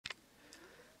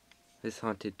This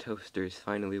haunted toaster is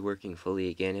finally working fully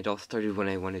again. It all started when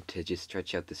I wanted to just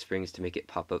stretch out the springs to make it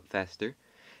pop up faster,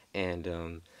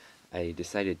 and I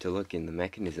decided to look in the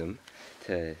mechanism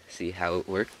to see how it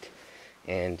worked,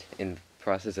 and in the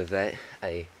process of that,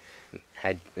 I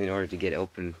had, in order to get it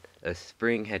open, a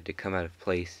spring had to come out of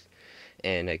place,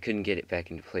 and I couldn't get it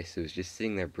back into place, so it was just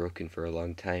sitting there broken for a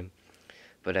long time.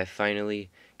 But I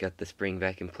finally got the spring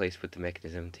back in place, put the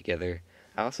mechanism together.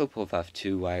 I also pulled off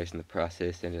 2 wires in the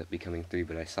process, ended up becoming 3,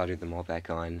 but I soldered them all back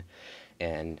on,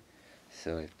 and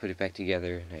so I put it back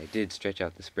together, and I did stretch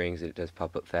out the springs, and it does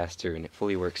pop up faster, and it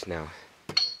fully works now.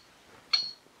 Burnt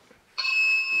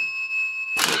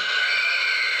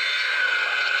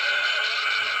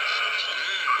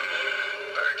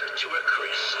to a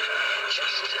crisp,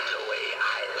 just the way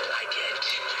I like it.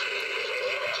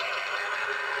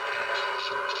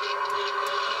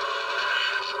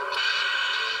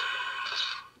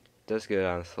 It does go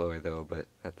down slower though, but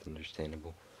that's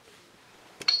understandable.